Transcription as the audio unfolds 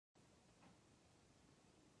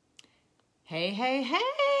Hey, hey, hey!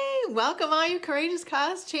 Welcome all you Courageous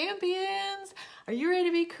Cause champions! Are you ready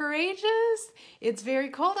to be courageous? It's very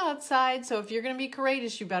cold outside, so if you're going to be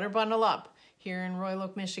courageous, you better bundle up here in Royal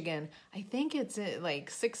Oak, Michigan. I think it's like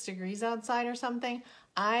 6 degrees outside or something.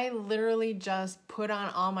 I literally just put on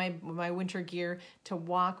all my winter gear to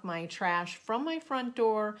walk my trash from my front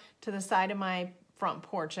door to the side of my front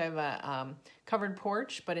porch. I have a covered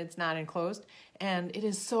porch, but it's not enclosed, and it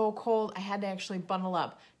is so cold I had to actually bundle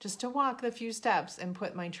up just to walk the few steps and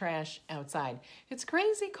put my trash outside. It's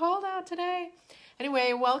crazy cold out today.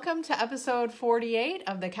 Anyway, welcome to episode 48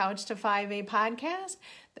 of the Couch to 5A podcast.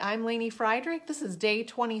 I'm Lainey Friedrich. This is day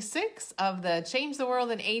 26 of the Change the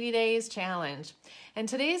World in 80 Days challenge. And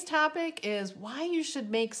today's topic is why you should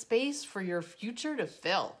make space for your future to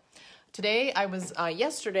fill. Today,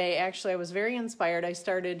 yesterday, I was very inspired. I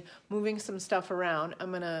started moving some stuff around. I'm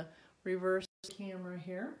going to reverse the camera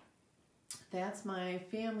here. That's my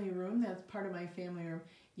family room. That's part of my family room.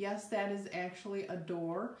 Yes, that is actually a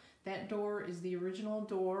door. That door is the original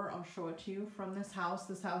door. I'll show it to you from this house.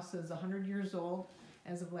 This house is 100 years old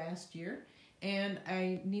as of last year. And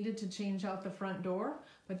I needed to change out the front door,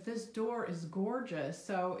 but this door is gorgeous.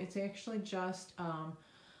 So it's actually just a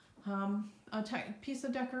piece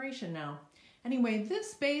of decoration now. Anyway,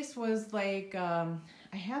 this space was like, I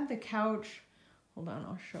had the couch, hold on,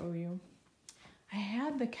 I'll show you. I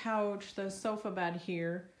had the couch, the sofa bed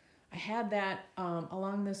here. I had that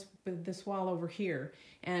along this wall over here.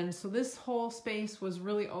 And so this whole space was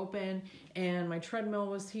really open, and my treadmill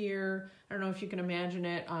was here. I don't know if you can imagine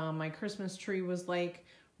it. My Christmas tree was like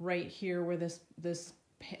right here where the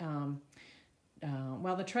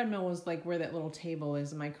treadmill was like where that little table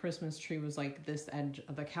is, and my Christmas tree was like this edge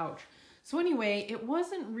of the couch. So anyway, it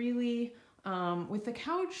wasn't really, with the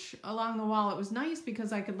couch along the wall, it was nice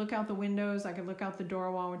because I could look out the windows, I could look out the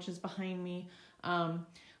door wall, which is behind me,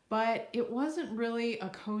 but it wasn't really a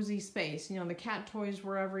cozy space. You know, the cat toys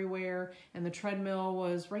were everywhere, and the treadmill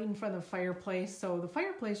was right in front of the fireplace, so the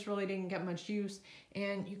fireplace really didn't get much use.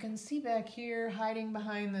 And you can see back here, hiding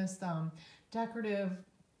behind this decorative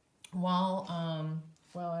wall,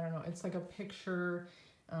 well, I don't know, it's like a picture,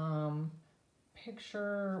 what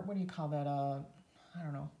do you call that, I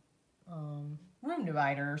don't know, room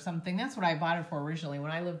divider or something. That's what I bought it for originally.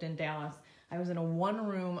 When I lived in Dallas, I was in a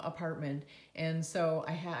one-room apartment, and so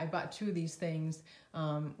I bought two of these things,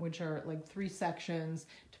 which are like 3 sections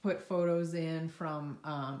to put photos in from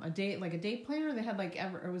a date planner. They had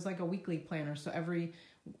it was like a weekly planner, so every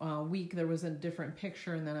week there was a different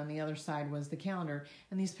picture, and then on the other side was the calendar,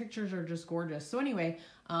 and these pictures are just gorgeous. So anyway,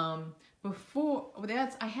 I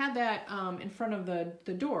had that in front of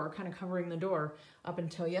the door, kind of covering the door up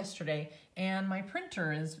until yesterday, and my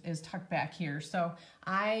printer is tucked back here. So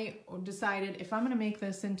I decided if I'm going to make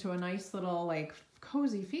this into a nice little like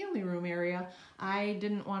cozy family room area, I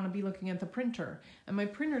didn't want to be looking at the printer, and my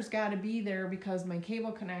printer's got to be there because my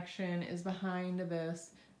cable connection is behind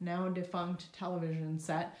this now defunct television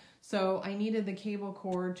set. So I needed the cable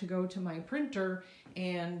cord to go to my printer,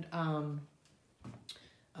 and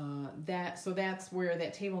so that's where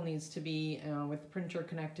that table needs to be, with the printer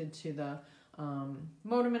connected to the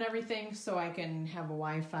modem and everything, so I can have a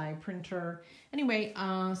Wi-Fi printer. Anyway,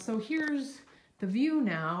 so here's the view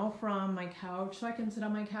now from my couch. So I can sit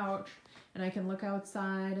on my couch, and I can look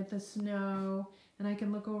outside at the snow, and I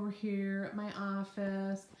can look over here at my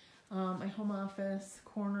office, my home office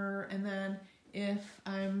corner, and then if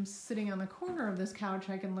I'm sitting on the corner of this couch,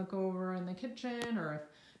 I can look over in the kitchen, or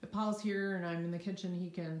if Paul's here and I'm in the kitchen, he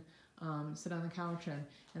can sit on the couch,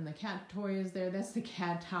 and the cat toy is there. That's the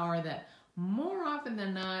cat tower that more often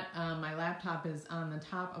than not, my laptop is on the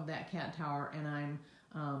top of that cat tower, and I'm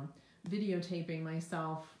videotaping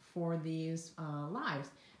myself for these lives.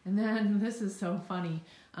 And then this is so funny,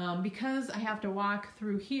 because I have to walk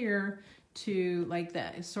through here to like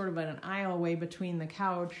that sort of an aisle way between the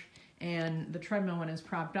couch and the treadmill when it's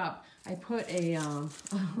propped up. I put a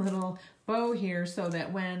little bow here so that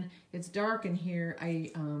when it's dark in here,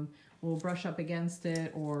 I will brush up against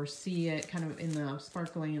it or see it kind of in the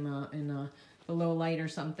sparkling in the low light or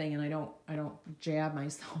something, and I don't jab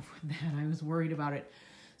myself with that. I was worried about it.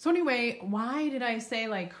 So anyway, why did I say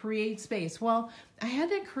like create space? Well, I had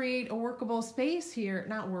to create a workable space here,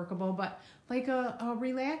 not workable, but like a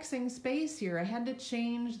relaxing space here. I had to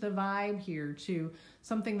change the vibe here to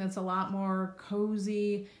something that's a lot more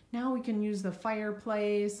cozy. Now we can use the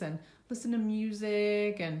fireplace and listen to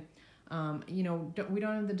music, and we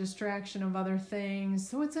don't have the distraction of other things.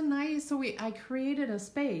 So it's I created a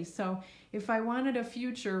space. So if I wanted a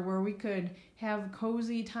future where we could have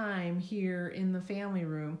cozy time here in the family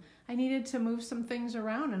room, I needed to move some things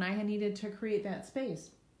around, and I needed to create that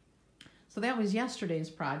space. So that was yesterday's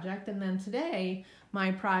project. And then today,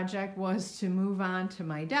 my project was to move on to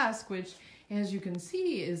my desk, which, as you can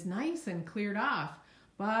see, is nice and cleared off.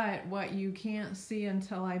 But what you can't see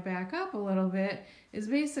until I back up a little bit is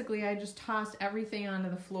basically I just tossed everything onto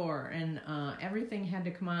the floor, and everything had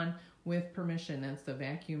to come on with permission. That's the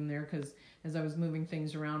vacuum there, because as I was moving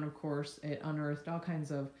things around, of course, it unearthed all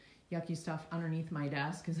kinds of yucky stuff underneath my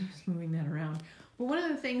desk as I was moving that around. But one of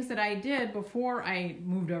the things that I did before I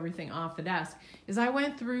moved everything off the desk is I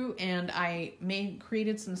went through and I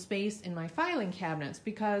created some space in my filing cabinets,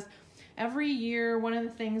 because every year one of the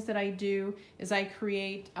things that I do is I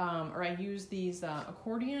create or I use these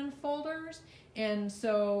accordion folders. And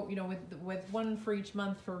so, you know, with one for each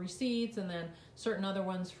month for receipts, and then certain other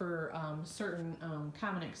ones for certain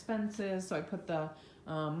common expenses. So I put the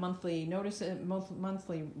monthly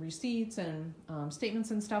monthly receipts and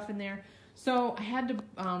statements and stuff in there. So I had to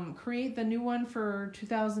create the new one for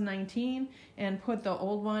 2019 and put the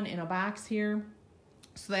old one in a box here.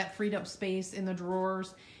 So that freed up space in the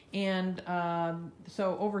drawers. And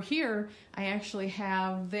so over here, I actually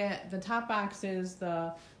have the top box is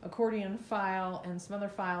the accordion file and some other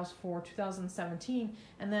files for 2017.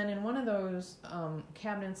 And then in one of those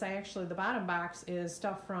cabinets, the bottom box is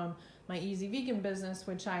stuff from my Easy Vegan business,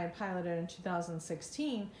 which I had piloted in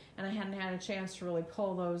 2016, and I hadn't had a chance to really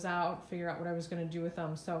pull those out, figure out what I was going to do with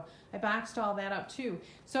them. So I boxed all that up too.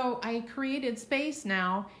 So I created space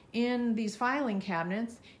now in these filing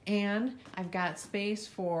cabinets, and I've got space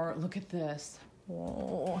for, look at this.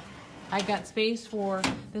 Whoa. I got space for,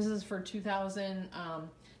 this is for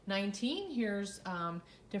 2019. Here's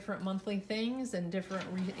different monthly things and different,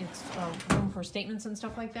 it's room for statements and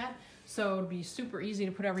stuff like that. So it'd be super easy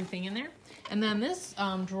to put everything in there. And then this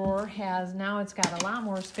drawer it's got a lot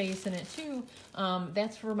more space in it too.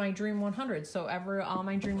 That's for my Dream 100. So all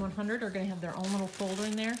my Dream 100 are gonna have their own little folder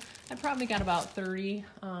in there. I probably got about 30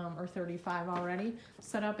 or 35 already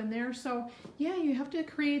set up in there. So yeah, you have to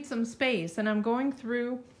create some space. And I'm going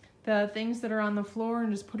through the things that are on the floor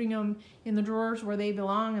and just putting them in the drawers where they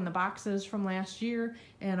belong, in the boxes from last year,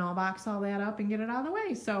 and I'll box all that up and get it out of the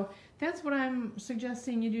way. So that's what I'm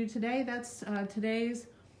suggesting you do today. That's today's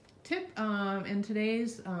tip and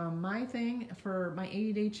today's my thing for my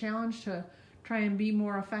 80-day challenge to try and be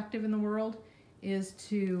more effective in the world is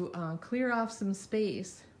to clear off some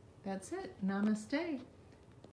space. That's it. Namaste.